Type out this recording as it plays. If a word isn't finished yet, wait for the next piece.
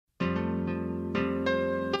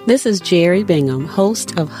This is Jeri Bingham,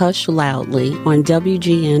 host of Hush Loudly on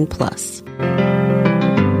WGN+.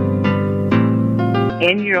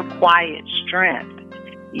 In your quiet strength,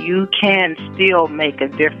 you can still make a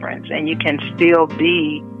difference, and you can still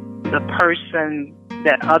be the person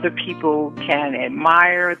that other people can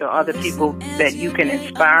admire, the other people that you can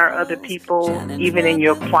inspire other people, even in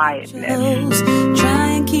your quietness. Try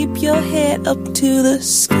and keep your head up to the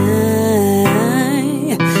sky.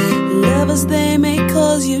 Lovers, they may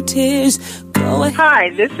cause you tears. Go ahead. Hi,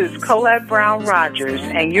 this is Collette Brown Rogers,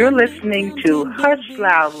 and you're listening to Hush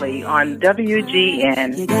Loudly on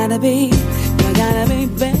WGN. You gotta be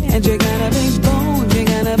bad, you gotta be bold, you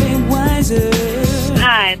gotta be wiser.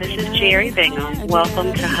 Hi, this is Jeri Bingham.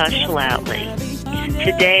 Welcome to Hush Loudly.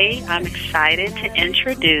 Today, I'm excited to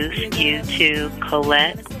introduce you to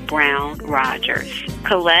Collette Brown Rogers.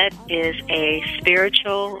 Collette is a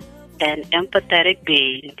spiritual and empathetic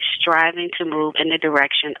being striving to move in the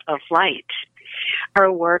direction of light.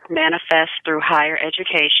 Her work manifests through higher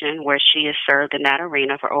education, where she has served in that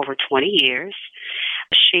arena for over 20 years.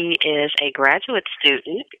 She is a graduate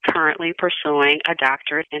student currently pursuing a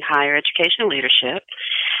doctorate in higher education leadership,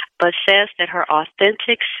 but says that her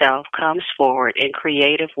authentic self comes forward in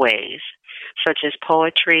creative ways, such as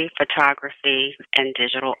poetry, photography, and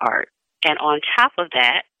digital art. And on top of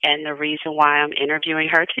that, and the reason why I'm interviewing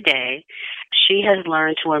her today, she has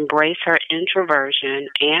learned to embrace her introversion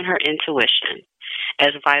and her intuition as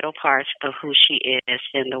vital parts of who she is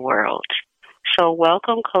in the world. So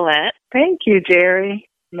welcome, Collette. Thank you, Jeri.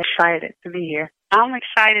 I'm excited to be here. I'm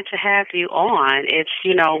excited to have you on. It's,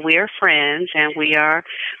 we're friends and we are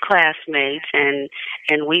classmates and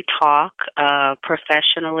we talk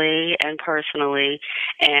professionally and personally,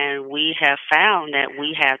 and we have found that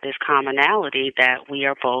we have this commonality that we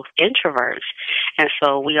are both introverts. And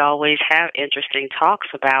so we always have interesting talks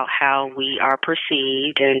about how we are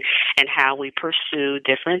perceived and how we pursue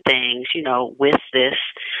different things, with this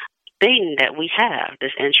thing that we have,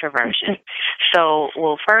 this introversion. So,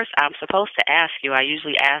 first, I'm supposed to ask you, I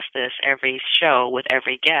usually ask this every show with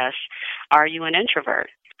every guest, are you an introvert?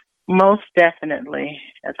 Most definitely.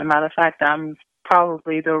 As a matter of fact, I'm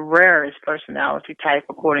probably the rarest personality type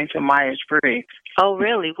according to Myers-Briggs. Oh,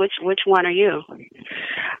 really? Which one are you?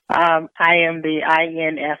 I am the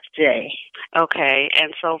INFJ. Okay,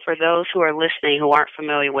 and so for those who are listening who aren't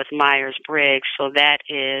familiar with Myers-Briggs, so that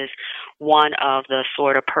is one of the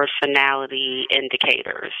sort of personality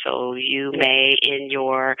indicators. So you may, in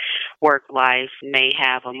your work life, may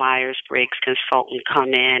have a Myers-Briggs consultant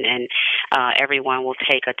come in and everyone will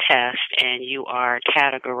take a test and you are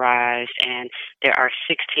categorized and there are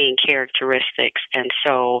 16 characteristics. And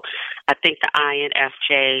so I think the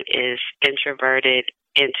INFJ is introverted,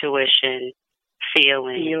 intuition,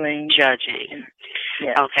 feeling, judging.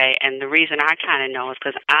 Yes. Okay, and the reason I kind of know is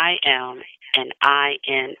because I am an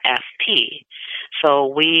INFP. So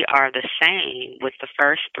we are the same with the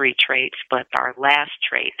first three traits, but our last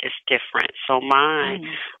trait is different. So my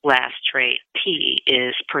last trait, P,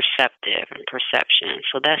 is perceptive and perception.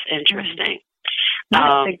 So that's interesting.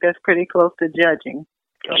 I think that's pretty close to judging.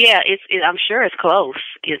 Yeah, I'm sure it's close.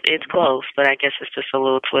 It's close, but I guess it's just a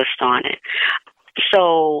little twist on it.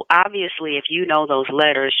 So, obviously, if you know those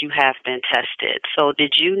letters, you have been tested. So,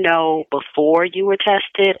 did you know before you were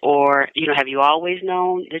tested, or, have you always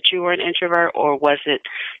known that you were an introvert, or was it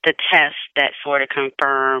the test that sort of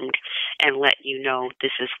confirmed and let you know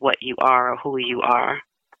this is what you are or who you are?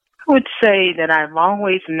 I would say that I've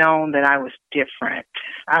always known that I was different.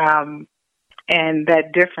 And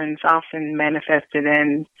that difference often manifested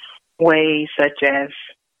in ways such as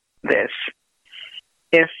this.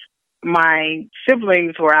 If my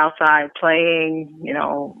siblings were outside playing,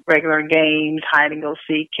 regular games, hide and go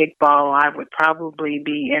seek, kickball, I would probably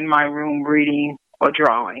be in my room reading or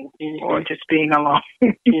drawing or just being alone.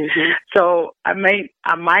 So I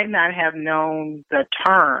might not have known the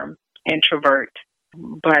term introvert,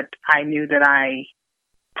 but I knew that I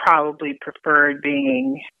probably preferred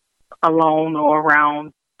being alone or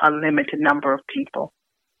around a limited number of people.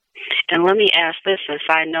 And let me ask this, since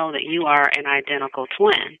I know that you are an identical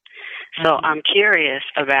twin. So I'm curious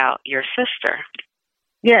about your sister.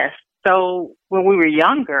 Yes. So when we were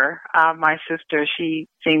younger, my sister, she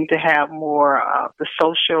seemed to have more of the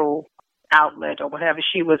social outlet or whatever.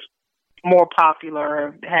 She was more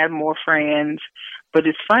popular, had more friends. But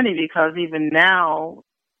it's funny because even now,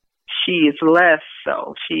 she is less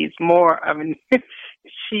so. She's more of an,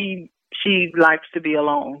 she likes to be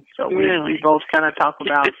alone. So we both kind of talk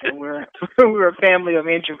about that we're a family of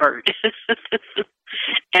introverts.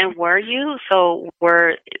 And were you? So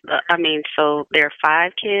there are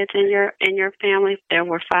 5 kids in your family? There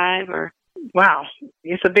were 5, or? Wow,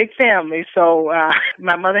 it's a big family. So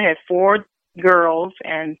my mother had 4 girls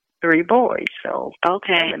and 3 boys. So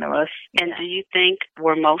Okay. 7 of us. And Yeah. do you think,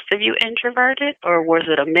 were most of you introverted, or was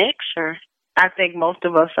it a mix? Or I think most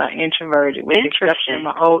of us are introverted, with the exception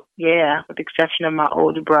of with the exception of my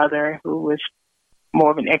older brother, who was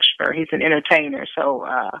more of an extrovert. He's an entertainer, so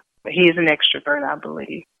but he is an extrovert, I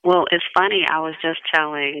believe. Well, it's funny. I was just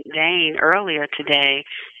telling Dane earlier today,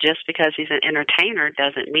 just because he's an entertainer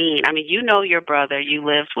doesn't mean, I mean, you know your brother, you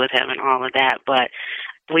lived with him and all of that, but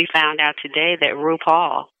we found out today that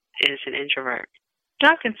RuPaul is an introvert.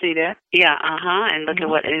 I can see that. Yeah, and look at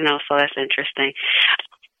what, so that's interesting.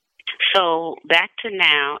 So back to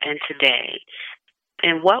now and today,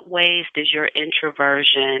 in what ways does your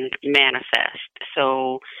introversion manifest?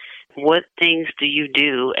 So what things do you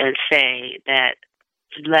do and say that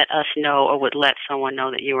let us know or would let someone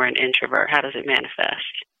know that you are an introvert? How does it manifest?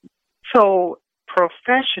 So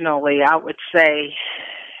professionally, I would say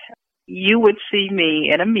you would see me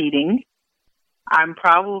in a meeting. I'm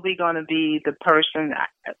probably going to be the person,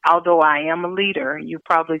 although I am a leader, you're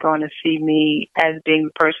probably going to see me as being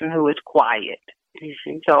the person who is quiet.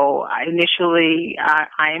 Mm-hmm. So initially,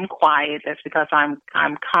 I am quiet. That's because I'm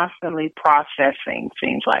constantly processing,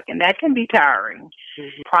 seems like, and that can be tiring.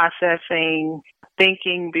 Mm-hmm. Processing,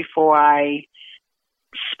 thinking before I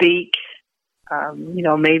speak.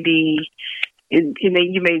 Maybe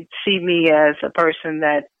you may see me as a person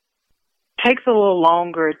that takes a little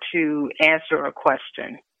longer to answer a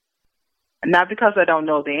question. Not because I don't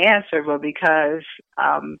know the answer, but because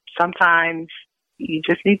sometimes you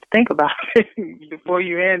just need to think about it before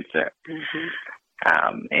you answer.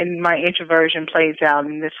 Mm-hmm. And my introversion plays out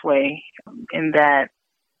in this way, in that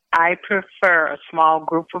I prefer a small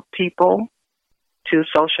group of people to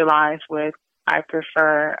socialize with. I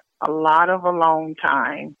prefer a lot of alone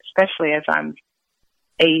time, especially as I'm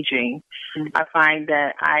aging. Mm-hmm. I find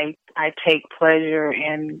that I take pleasure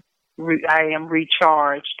in, I am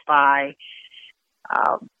recharged by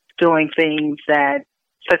doing things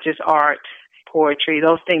such as art, poetry,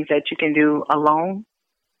 those things that you can do alone.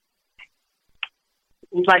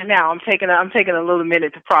 Like now, I'm taking a little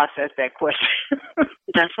minute to process that question.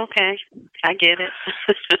 That's okay. I get it.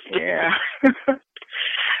 Yeah.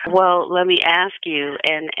 Well, let me ask you,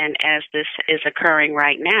 and as this is occurring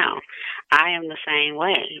right now, I am the same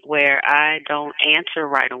way, where I don't answer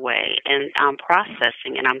right away, and I'm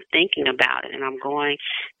processing, and I'm thinking about it, and I'm going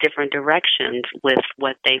different directions with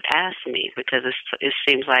what they've asked me, because it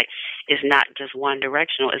seems like it's not just one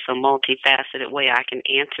directional, it's a multifaceted way I can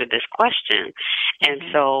answer this question. And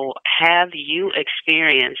so have you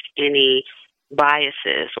experienced any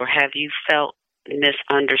biases, or have you felt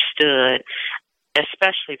misunderstood,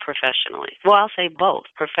 especially professionally? Well, I'll say both,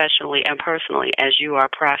 professionally and personally, as you are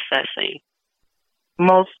processing.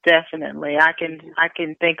 Most definitely. I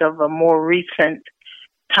can think of a more recent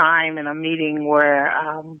time in a meeting where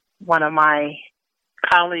one of my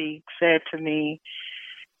colleagues said to me,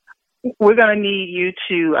 "We're going to need you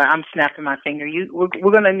to," I'm snapping my finger,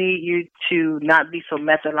 we're going to need you to not be so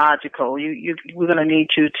methodological. We're going to need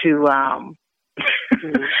you to,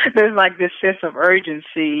 there's like this sense of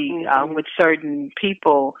urgency with certain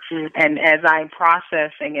people. And as I'm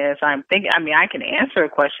processing, as I'm thinking, I mean, I can answer a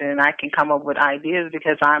question and I can come up with ideas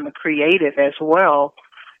because I'm a creative as well.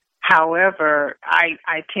 However,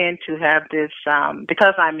 I tend to have this,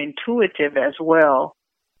 because I'm intuitive as well,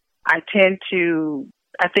 I tend to,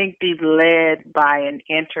 I think, be led by an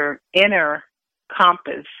inner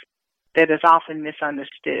compass that is often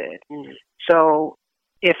misunderstood. So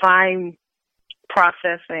if I'm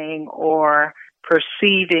processing or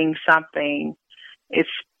perceiving something, it's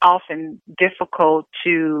often difficult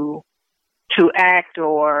to act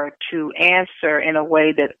or to answer in a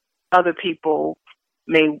way that other people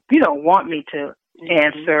may, want me to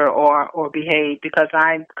answer or behave, because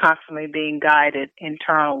I'm constantly being guided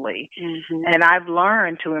internally. And I've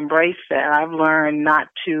learned to embrace that. I've learned not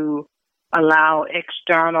to allow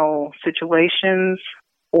external situations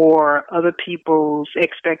or other people's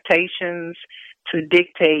expectations to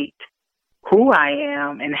dictate who I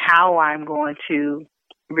am and how I'm going to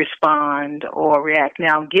respond or react.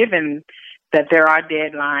 Now, given that there are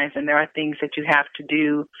deadlines and there are things that you have to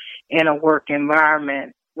do in a work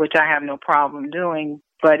environment, which I have no problem doing,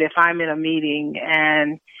 but if I'm in a meeting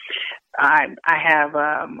and I have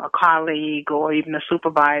a colleague or even a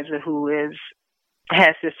supervisor who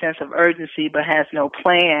has this sense of urgency but has no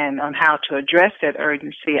plan on how to address that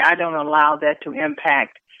urgency, I don't allow that to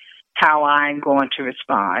impact how I'm going to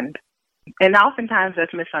respond. And oftentimes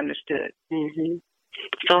that's misunderstood.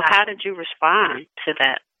 So how did you respond to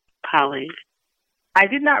that colleague? I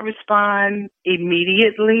did not respond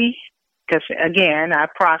immediately, because, again, I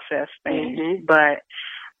process things. But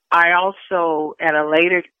I also, at a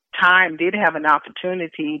later time, did have an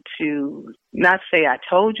opportunity to not say I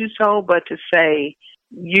told you so, but to say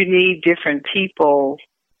you need different people.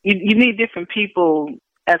 You need different people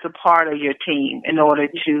as a part of your team in order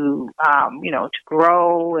to, to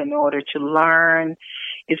grow, in order to learn.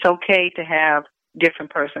 It's okay to have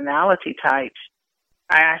different personality types.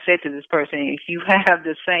 I said to this person, if you have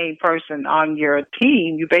the same person on your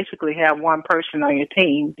team, you basically have one person on your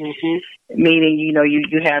team, meaning,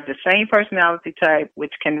 you have the same personality type,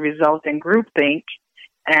 which can result in groupthink,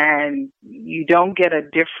 and you don't get a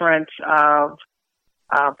difference of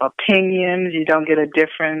opinions, you don't get a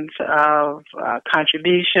difference of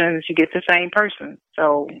contributions, you get the same person.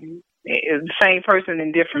 So the same person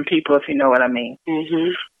in different people, if you know what I mean.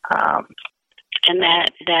 And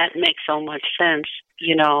that makes so much sense.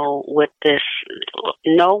 With this,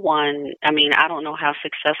 no one, I don't know how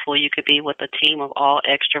successful you could be with a team of all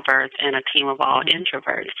extroverts and a team of all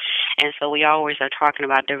introverts. And so we always are talking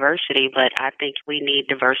about diversity, but I think we need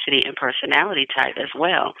diversity in personality type as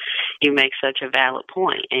well. You make such a valid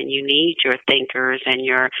point, and you need your thinkers and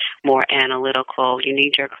your more analytical, you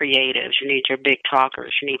need your creatives, you need your big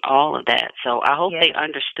talkers, you need all of that. So I hope they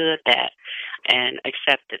understood that and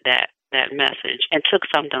accepted that message and took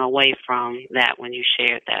something away from that when you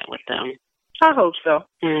shared that with them. I hope so.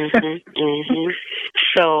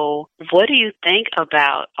 So what do you think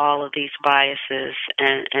about all of these biases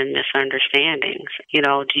and misunderstandings?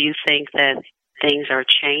 Do you think that things are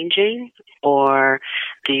changing, or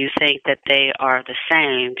do you think that they are the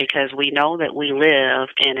same? Because we know that we live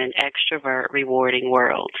in an extrovert rewarding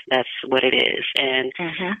world. That's what it is. And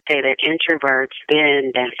say that introverts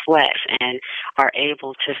bend and flex and are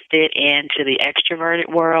able to fit into the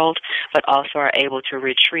extroverted world, but also are able to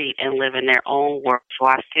retreat and live in their own world. So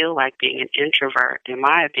I feel like being an introvert, in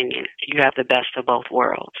my opinion, you have the best of both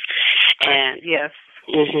worlds. And yes.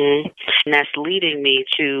 And that's leading me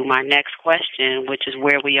to my next question, which is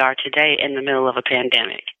where we are today in the middle of a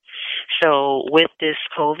pandemic. So with this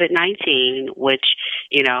COVID-19, which,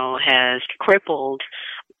 has crippled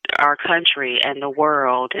our country and the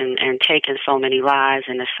world and taken so many lives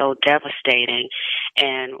and is so devastating,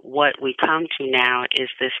 and what we come to now is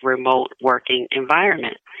this remote working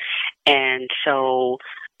environment. And so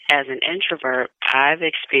as an introvert, I've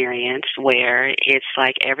experienced where it's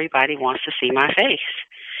like everybody wants to see my face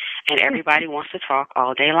and everybody wants to talk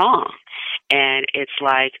all day long. And it's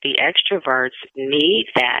like the extroverts need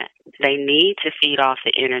that. They need to feed off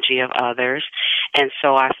the energy of others. And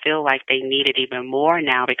so I feel like they need it even more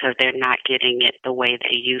now because they're not getting it the way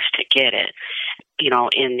they used to get it,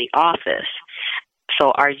 in the office. So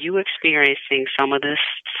are you experiencing some of this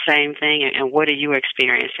same thing, and what are you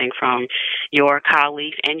experiencing from your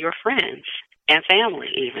colleagues and your friends and family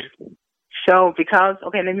even? So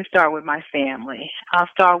let me start with my family. I'll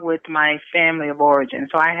start with my family of origin.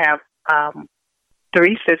 So I have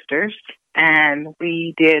 3 sisters, and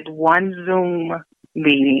we did one Zoom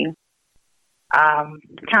meeting kind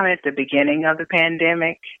of at the beginning of the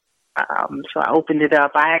pandemic. So I opened it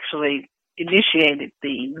up. I actually initiated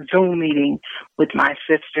the Zoom meeting with my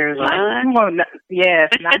sisters. Yes,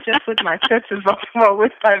 not just with my sisters, but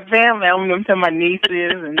with my family. I went to my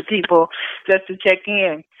nieces and people just to check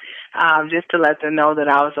in, just to let them know that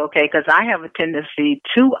I was okay, because I have a tendency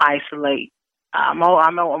to isolate. I'm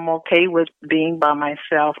okay with being by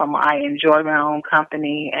myself. I enjoy my own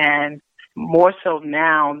company, and more so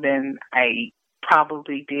now than I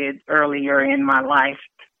probably did earlier in my life,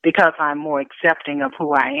 because I'm more accepting of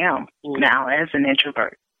who I am now as an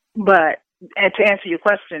introvert. But to answer your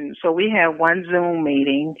question, so we had one Zoom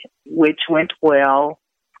meeting, which went well,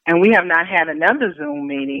 and we have not had another Zoom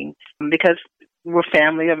meeting because we're a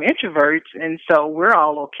family of introverts, and so we're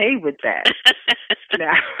all okay with that.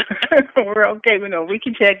 Now, we're okay. We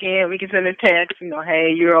can check in, we can send a text,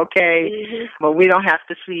 hey, you're okay, but we don't have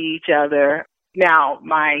to see each other. Now,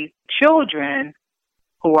 my children,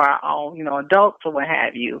 who are all, adults or what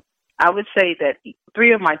have you, I would say that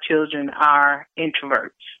 3 of my children are introverts.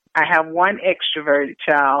 I have one extroverted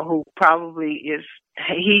child who probably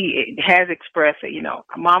he has expressed that,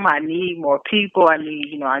 Mama, I need more people.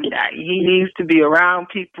 He needs to be around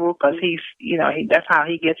people because that's how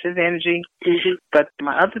he gets his energy. But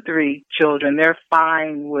my other 3 children, they're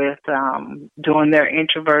fine with doing their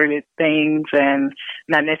introverted things and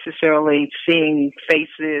not necessarily seeing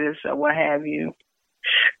faces or what have you.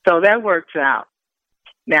 So that works out.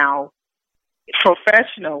 Now,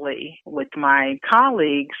 professionally, with my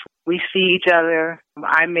colleagues, we see each other.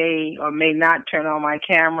 I may or may not turn on my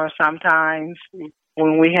camera sometimes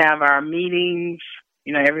when we have our meetings.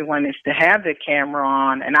 everyone is to have their camera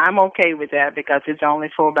on, and I'm okay with that because it's only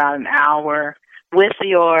for about an hour. With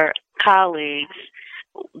your colleagues,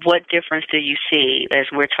 what difference do you see as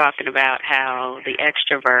we're talking about how the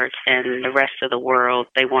extroverts and the rest of the world,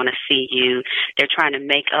 they want to see you. They're trying to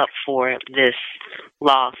make up for this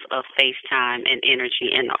loss of face time and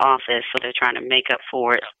energy in the office, so they're trying to make up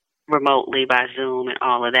for it remotely by Zoom and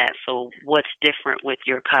all of that. So what's different with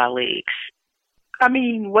your colleagues? I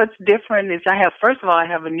mean, what's different is first of all, I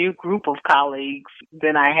have a new group of colleagues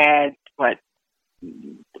than I had,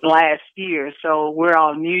 last year. So we're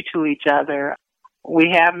all new to each other.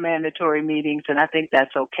 We have mandatory meetings, and I think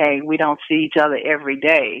that's okay. We don't see each other every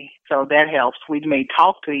day, so that helps. We may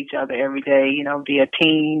talk to each other every day, via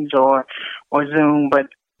Teams or Zoom, but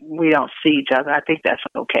we don't see each other. I think that's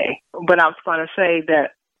okay. But I was going to say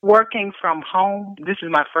that working from home, this is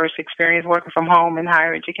my first experience working from home in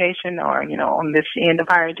higher education or, on this end of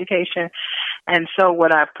higher education. And so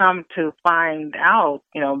what I've come to find out,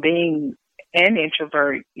 being an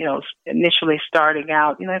introvert, initially starting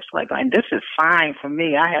out, it's like, this is fine for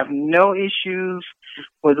me. I have no issues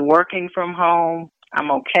with working from home.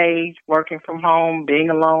 I'm okay working from home, being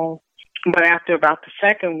alone. But after about the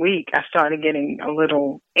second week, I started getting a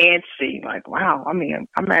little antsy, like, wow, I'm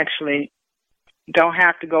actually don't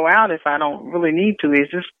have to go out if I don't really need to. Is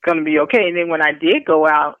this going to be okay? And then when I did go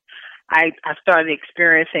out, I started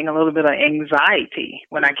experiencing a little bit of anxiety.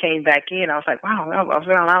 When I came back in, I was like, wow, I was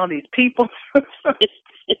around all these people.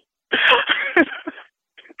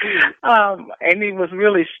 And it was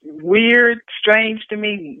really weird, strange to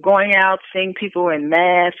me going out, seeing people in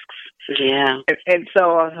masks. Yeah. And so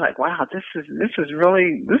I was like, wow, this is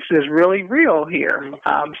really real here.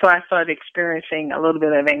 So I started experiencing a little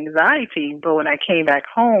bit of anxiety. But when I came back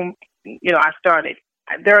home,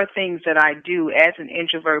 there are things that I do as an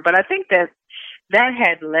introvert, but I think that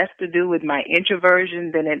had less to do with my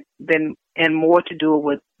introversion and more to do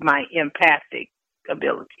with my empathic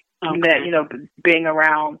ability. Okay. That, being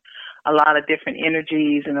around a lot of different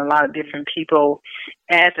energies and a lot of different people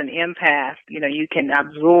as an empath, you can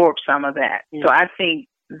absorb some of that. Mm-hmm. So I think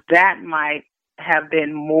that might have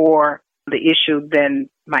been more the issue than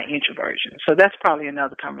my introversion. So that's probably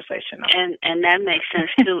another conversation. And that makes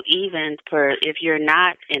sense too, even for if you're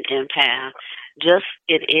not an empath, just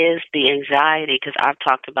it is the anxiety, because I've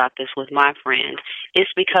talked about this with my friend.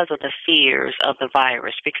 It's because of the fears of the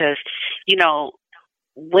virus, because,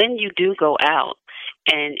 when you do go out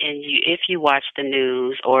and if you watch the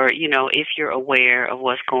news or, if you're aware of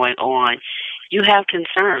what's going on, you have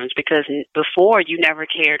concerns, because before you never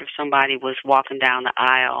cared if somebody was walking down the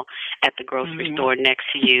aisle at the grocery store next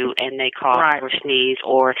to you and they coughed or sneezed,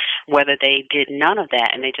 or whether they did none of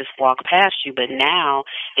that and they just walked past you. But now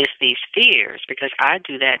it's these fears, because I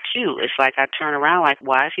do that too. It's like I turn around like,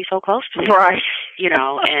 why is he so close to me? Right.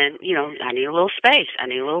 And, I need a little space. I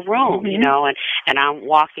need a little room, and I'm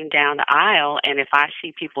walking down the aisle, and if I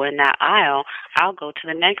see people in that aisle, I'll go to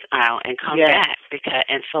the next aisle and come back.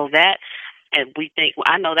 And we think,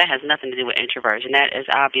 I know that has nothing to do with introversion. That is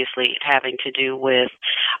obviously having to do with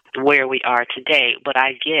where we are today. But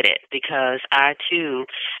I get it, because I, too,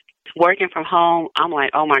 working from home, I'm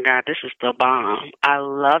like, oh, my God, this is the bomb. I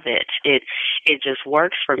love it. It just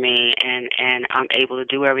works for me, and I'm able to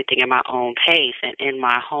do everything in my own pace and in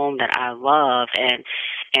my home that I love.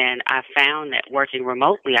 And I found that working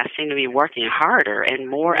remotely, I seem to be working harder and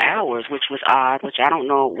more hours, which was odd, which I don't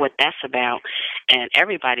know what that's about. And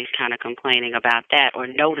everybody's kind of complaining about that or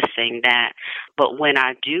noticing that. But when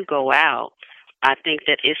I do go out, I think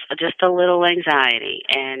that it's just a little anxiety,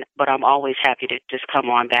 but I'm always happy to just come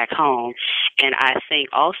on back home. And I think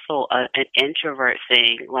also an introvert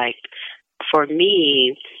thing, like for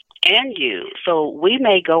me and you, so we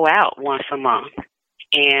may go out once a month.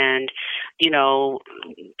 And,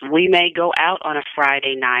 we may go out on a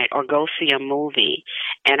Friday night or go see a movie.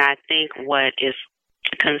 And I think what is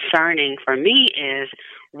concerning for me is,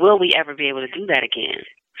 will we ever be able to do that again?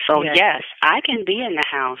 So, yes, I can be in the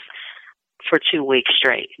house for 2 weeks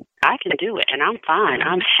straight. I can do it, and I'm fine.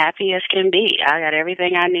 I'm happy as can be. I got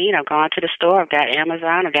everything I need. I've gone to the store. I've got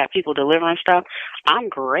Amazon. I've got people delivering stuff. I'm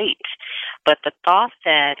great. But the thought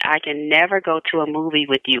that I can never go to a movie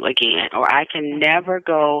with you again, or I can never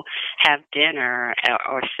go have dinner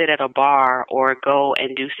or sit at a bar or go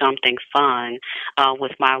and do something fun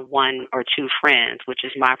with my 1 or 2 friends, which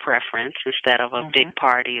is my preference, instead of a big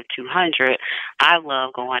party of 200, I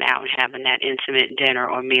love going out and having that intimate dinner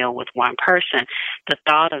or meal with one person. The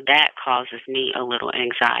thought of that causes me a little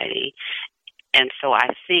anxiety. And so I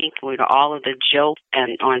think all of the joke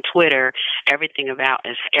and on Twitter, everything is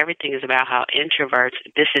about how introverts,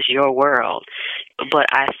 this is your world. But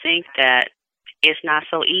I think that it's not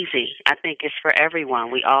so easy. I think it's for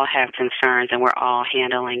everyone. We all have concerns, and we're all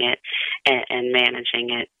handling it and managing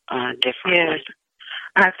it differently. Yes.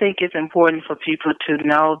 I think it's important for people to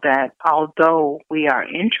know that although we are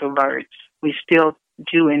introverts, we still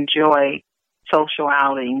do enjoy social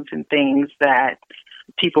outings and things that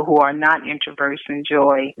people who are not introverts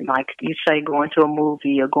enjoy, like you say, going to a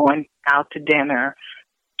movie or going out to dinner.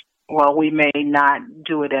 Well, we may not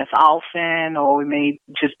do it as often, or we may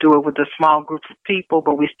just do it with a small group of people,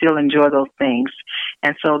 but we still enjoy those things.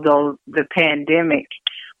 And so though the pandemic,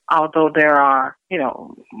 although there are,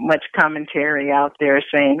 much commentary out there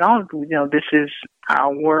saying, this is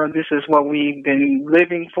our world, this is what we've been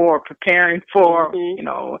living for, preparing for,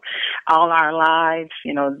 all our lives,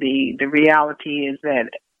 the reality is that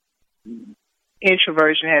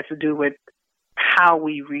introversion has to do with how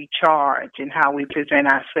we recharge and how we present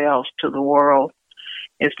ourselves to the world.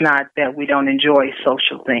 It's not that we don't enjoy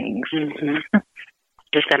social things. Mm-hmm.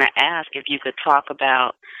 Just going to ask if you could talk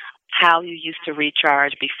about how you used to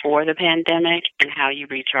recharge before the pandemic and how you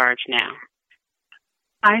recharge now.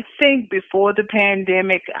 I think before the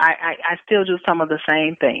pandemic, I still do some of the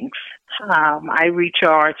same things. I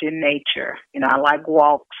recharge in nature. I like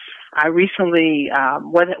walks. I recently,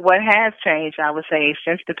 what has changed, I would say,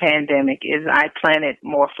 since the pandemic is I planted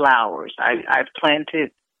more flowers.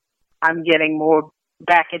 I'm getting more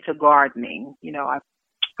back into gardening. I'm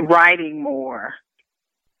writing more.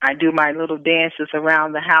 I do my little dances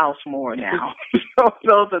around the house more now. So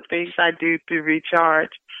those are things I do to recharge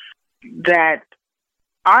that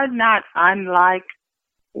are not unlike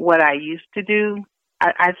what I used to do.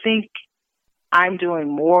 I think I'm doing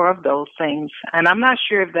more of those things. And I'm not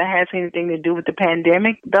sure if that has anything to do with the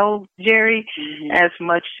pandemic, though, Jeri, as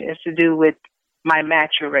much as to do with my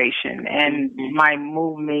maturation and my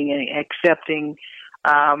moving and accepting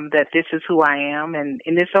that this is who I am, and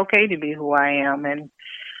it's okay to be who I am.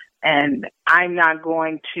 And I'm not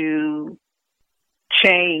going to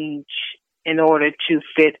change in order to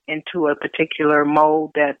fit into a particular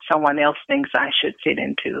mold that someone else thinks I should fit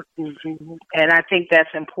into. Mm-hmm. And I think that's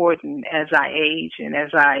important as I age and as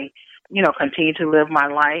I, continue to live my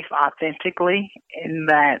life authentically, in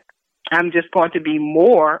that I'm just going to be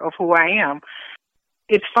more of who I am.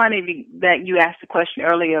 It's funny that you asked the question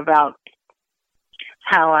earlier about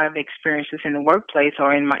how I've experienced this in the workplace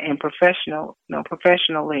or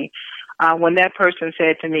professionally. When that person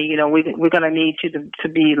said to me, we're going to need you to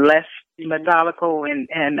be less methodical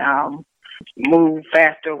and move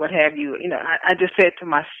faster, what have you. I just said to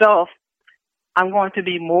myself, I'm going to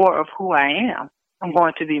be more of who I am. I'm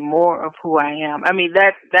going to be more of who I am. I mean,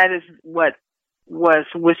 that is what was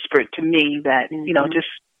whispered to me, that, just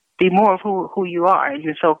be more of who you are, and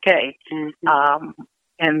it's okay. Mm-hmm.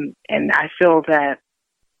 And I feel that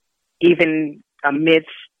even amidst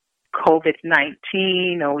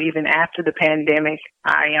COVID-19 or even after the pandemic,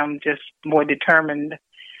 I am just more determined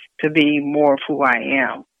to be more of who I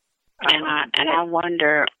am. And I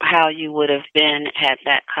wonder how you would have been had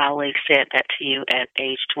that colleague said that to you at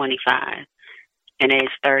age 25 and age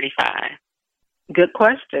 35. Good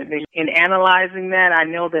question. In analyzing that, I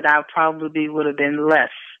know that I probably would have been less.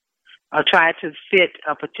 I'll try to fit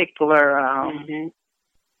a particular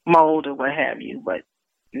mold or what have you, but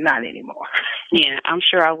not anymore. Yeah, I'm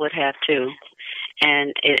sure I would have too.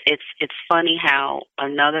 And it's funny how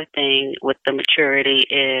another thing with the maturity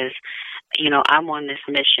is, I'm on this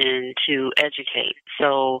mission to educate.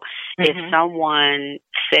 So if someone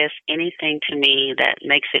says anything to me that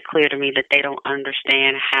makes it clear to me that they don't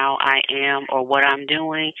understand how I am or what I'm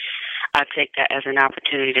doing, I take that as an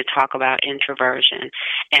opportunity to talk about introversion.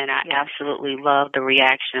 And I absolutely love the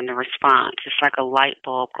reaction and the response. It's like a light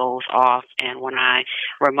bulb goes off. And when I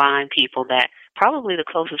remind people that probably the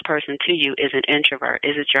closest person to you is an introvert.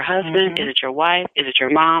 Is it your husband? Is it your wife? Is it your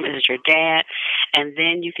mom? Is it your dad? And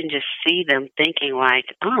then you can just see them thinking like,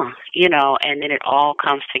 and then it all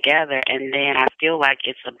comes together. And then I feel like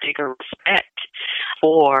it's a bigger respect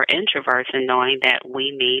for introverts in knowing that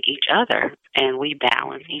we need each other and we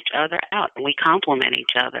balance each other out and we complement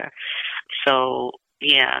each other. So,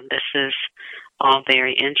 yeah, this is all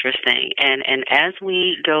very interesting. And as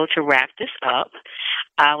we go to wrap this up,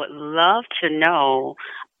 I would love to know,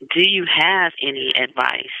 do you have any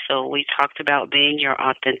advice? So we talked about being your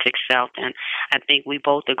authentic self, and I think we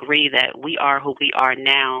both agree that we are who we are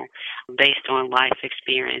now based on life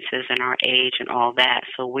experiences and our age and all that.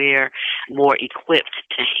 So we're more equipped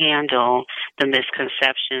to handle the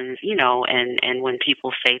misconceptions, and when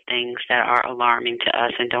people say things that are alarming to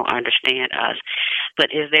us and don't understand us.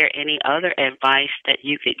 But is there any other advice that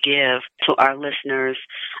you could give to our listeners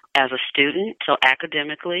as a student? So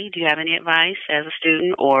academically, do you have any advice as a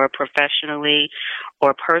student or professionally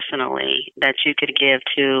or personally that you could give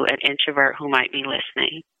to an introvert who might be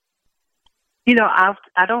listening?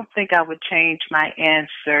 I don't think I would change my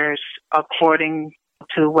answers according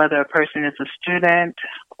to whether a person is a student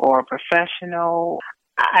or a professional.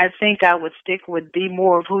 I think I would stick with be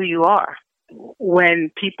more of who you are.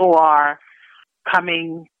 When people are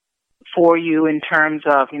coming for you in terms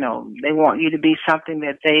of, they want you to be something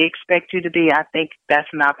that they expect you to be, I think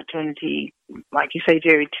that's an opportunity, like you say,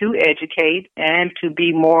 Jeri, to educate and to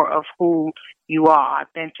be more of who you are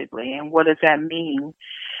authentically. And what does that mean?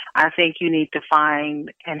 I think you need to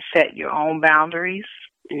find and set your own boundaries.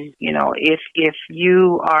 If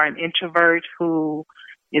you are an introvert who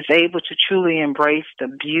is able to truly embrace the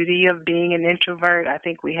beauty of being an introvert, I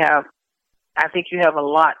think you have a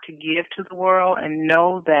lot to give to the world, and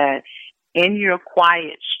know that in your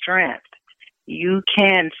quiet strength, you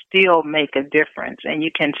can still make a difference, and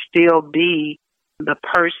you can still be the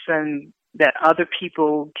person that other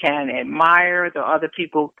people can admire, the other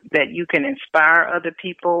people that you can inspire other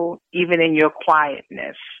people, even in your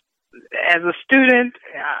quietness. As a student,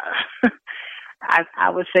 I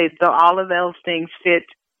would say all of those things fit,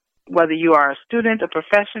 whether you are a student, a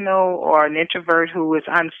professional, or an introvert who is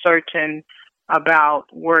uncertain about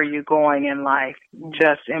where you're going in life.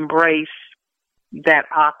 Just embrace that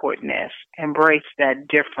awkwardness, embrace that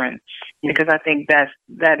difference, because I think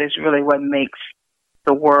that is really what makes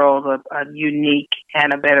the world a unique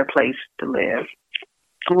and a better place to live.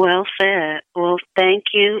 Well said. Well,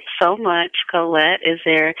 thank you so much, Collette. Is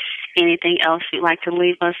there anything else you'd like to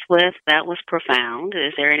leave us with? That was profound.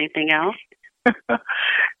 Is there anything else?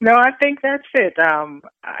 No, I think that's it. And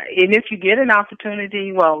if you get an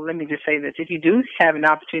opportunity, well, let me just say this. If you do have an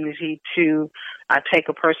opportunity to take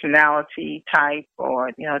a personality type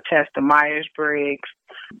or, test the Myers-Briggs,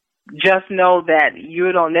 just know that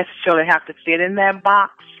you don't necessarily have to fit in that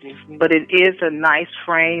box, but it is a nice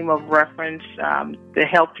frame of reference to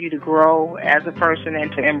help you to grow as a person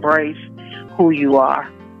and to embrace who you are.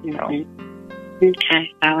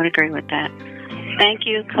 Okay, I would agree with that. Thank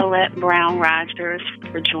you, Collette Brown Rogers,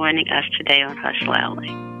 for joining us today on Hush Loudly.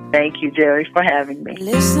 Thank you, Jeri, for having me.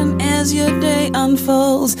 Listen as your day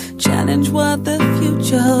unfolds. Challenge what the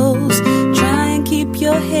future holds. Try and keep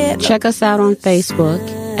your head. Check us out on Facebook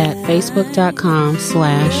at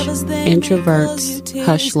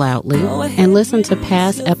facebook.com/introverts-hushloudly and listen to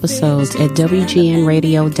past episodes at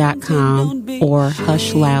wgnradio.com or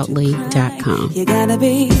hushloudly.com. You gotta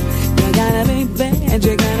be bad,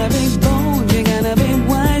 you gotta be bold, you gotta be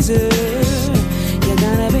wiser. You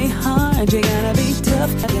gotta be hard, you gotta be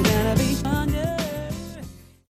tough, you gotta be